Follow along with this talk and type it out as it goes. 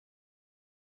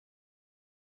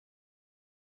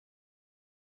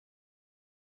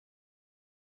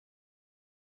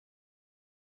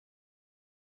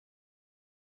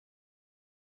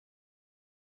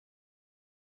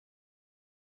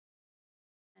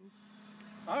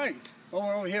All right, well,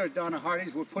 we're over here at Donna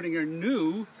Hardy's. We're putting her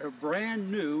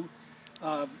brand new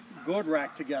gourd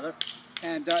rack together,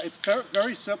 and it's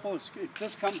very simple.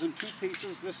 This comes in two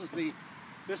pieces. This is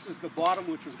the bottom,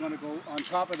 which is going to go on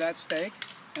top of that stake,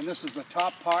 and this is the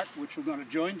top part, which we're going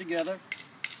to join together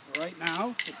right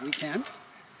now, if we can.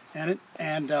 And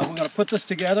we're going to put this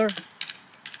together.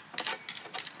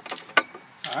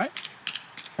 All right,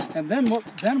 and then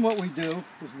what we do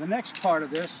is the next part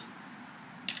of this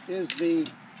is the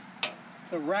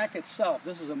rack itself.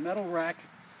 This is a metal rack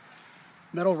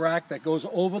that goes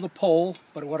over the pole.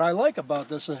 But what I like about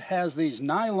this, it has these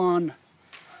nylon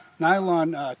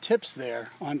tips there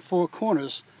on four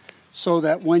corners, so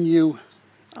that when you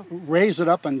raise it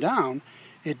up and down,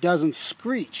 it doesn't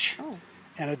screech,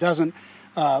 and it doesn't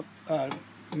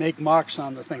make marks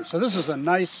on the thing. So this is a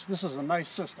nice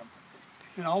system.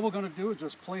 And all we're going to do is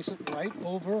just place it right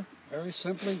over, very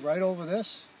simply, right over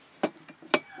this.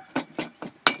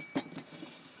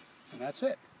 And that's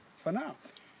it for now.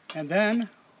 And then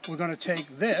we're going to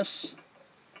take this,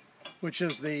 which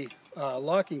is the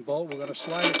locking bolt. We're going to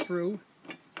slide it through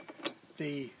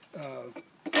the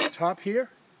top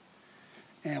here,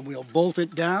 and we'll bolt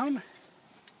it down.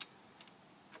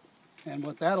 And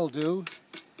what that'll do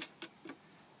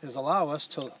is allow us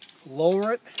to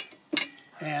lower it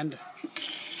and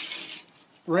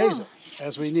raise it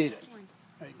as we need it.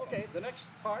 Okay, the next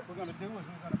part we're going to do is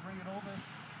we're going to bring it over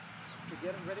to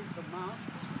get it ready to mount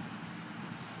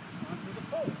onto the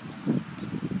pole.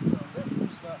 So this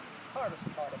is the hardest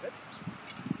part of it,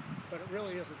 but it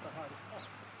really isn't the hardest part.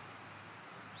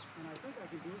 And I think I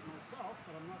can do it myself,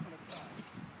 but I'm not going to try.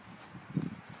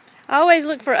 I always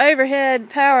look for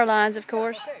overhead power lines, of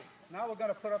course. Okay, now we're going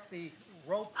to put up the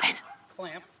rope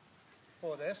clamp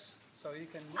for this, so you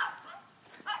can.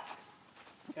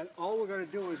 And all we're going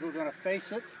to do is we're going to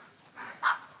face it,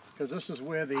 because this is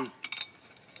where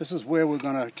we're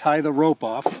going to tie the rope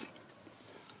off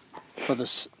for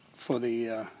this pulley,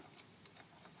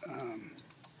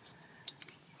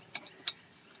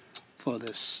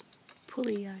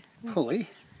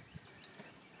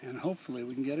 and hopefully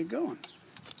we can get it going.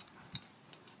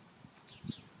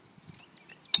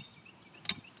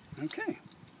 Okay.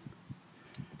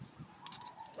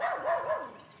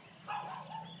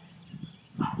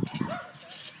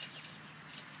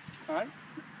 All right,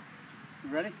 you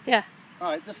ready? Yeah. All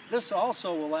right, this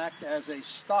also will act as a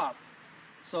stop,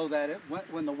 so that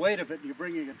when the weight of it, you're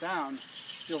bringing it down,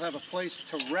 you'll have a place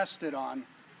to rest it on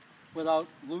without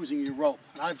losing your rope.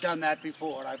 And I've done that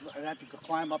before. I've had to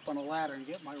climb up on a ladder and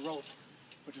get my rope,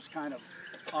 which is kind of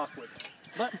awkward,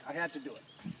 but I had to do it.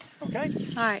 Okay?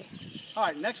 All right. All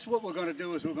right, next what we're going to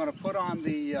do is we're going to put on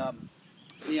the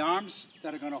arms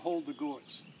that are going to hold the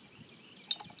gourds.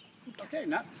 Okay,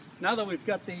 now that we've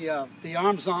got the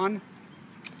arms on,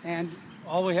 and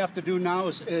all we have to do now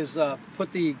is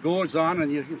put the gourds on, and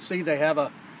you can see they have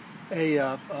a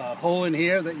hole in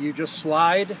here that you just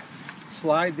slide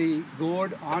the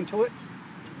gourd onto it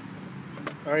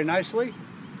very nicely,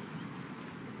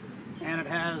 and it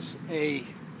has a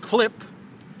clip.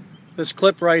 This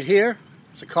clip right here,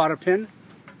 it's a cotter pin,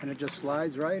 and it just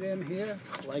slides right in here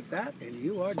like that, and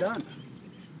you are done.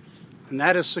 And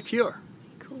that is secure.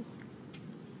 Cool.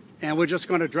 And we're just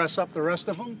going to dress up the rest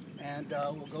of them, and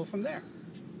we'll go from there.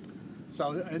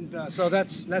 So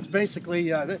that's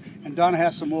basically, and Donna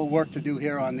has some more work to do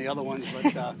here on the other ones,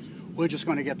 but we're just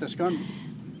going to get this going.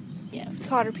 Yeah,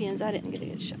 cotter pins. I didn't get a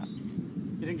good shot.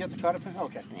 You didn't get the cotter pin?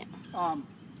 Okay. Yeah.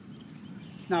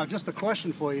 Now, just a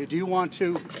question for you: do you want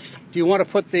to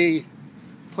put the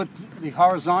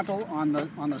horizontal on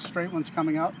the straight ones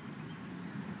coming out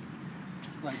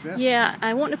like this? Yeah,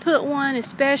 I want to put one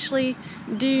especially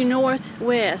due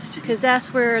northwest, because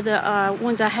that's where the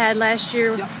ones I had last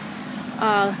year. Yep.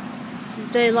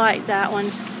 They liked that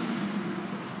one.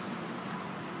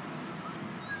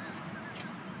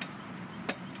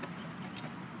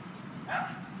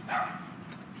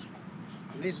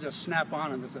 And these just snap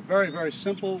on, and it's a very, very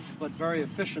simple but very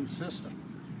efficient system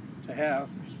to have,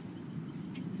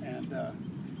 and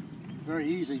very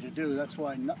easy to do. That's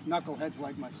why knuckleheads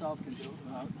like myself can do it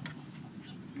without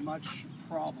much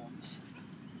problems.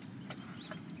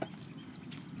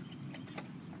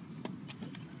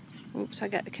 Oops, I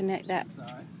got to connect that. All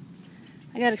right.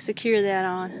 I got to secure that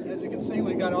on. As you can see,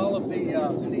 we got all of the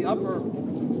upper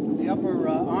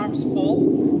arms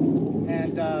full,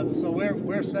 and so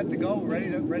we're set to go, ready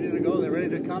to go. They're ready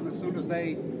to come as soon as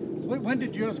they. When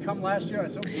did yours come last year?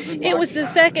 It was the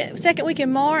second week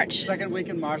in March. Second week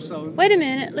in March. So wait a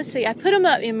minute. Let's see. I put them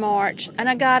up in March, and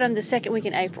I got them the second week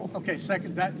in April. Okay,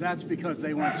 that's because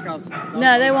they weren't scouts.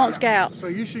 No, they weren't scouts. So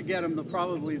you should get them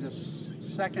probably the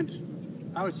second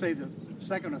I would say the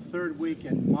second or third week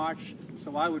in March.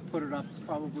 So I would put it up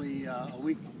probably a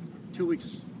week, 2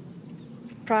 weeks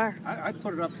Prior. I'd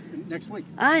put it up next week.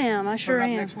 I am. I sure put it up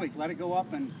am. next week. Let it go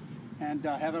up and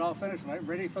have it all finished, right,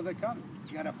 ready for the come.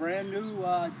 You got a brand new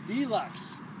deluxe.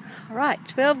 All right,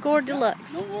 12 Gourd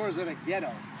Deluxe. No more is it a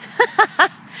ghetto.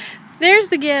 There's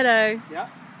the ghetto. Yeah.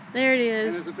 There it And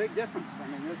is. there's a big difference. I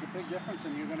mean, there's a big difference,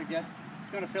 and you're going to get.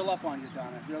 It's going to fill up on you,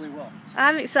 Donna. It really will.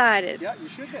 I'm excited. Yeah, you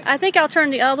should be. I think I'll turn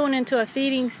the other one into a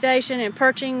feeding station and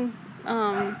perching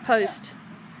post.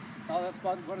 Yeah. Oh, that's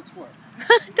about what it's worth.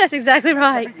 That's exactly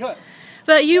right. Very good.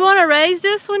 But you want to raise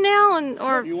this one now,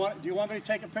 or Sure. Do you want me to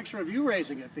take a picture of you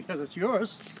raising it because it's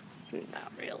yours?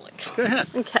 not really? Go ahead.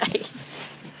 Okay.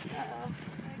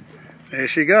 There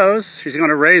she goes. She's going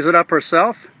to raise it up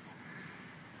herself.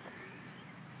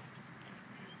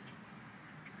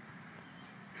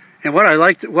 And what I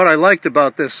liked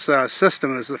about this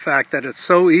system is the fact that it's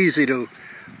so easy to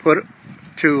put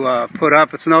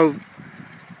up. It's no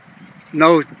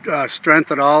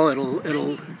strength at all. It'll.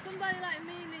 Somebody like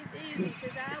me needs easy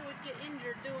because I would get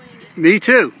injured doing it. Me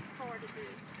too. It's hard to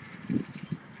do.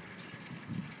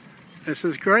 This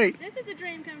is great. This is a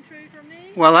dream come true for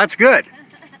me. Well, that's good.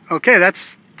 Okay,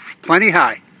 that's plenty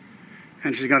high.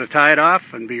 And she's going to tie it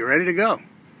off and be ready to go.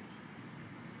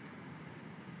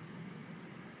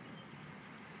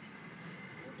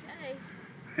 Okay.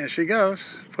 There she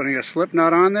goes, putting a slip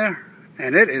knot on there,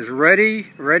 and it is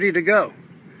ready to go.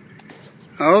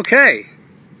 Okay,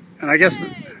 and I guess,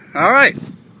 all right,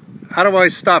 how do I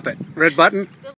stop it? Red button?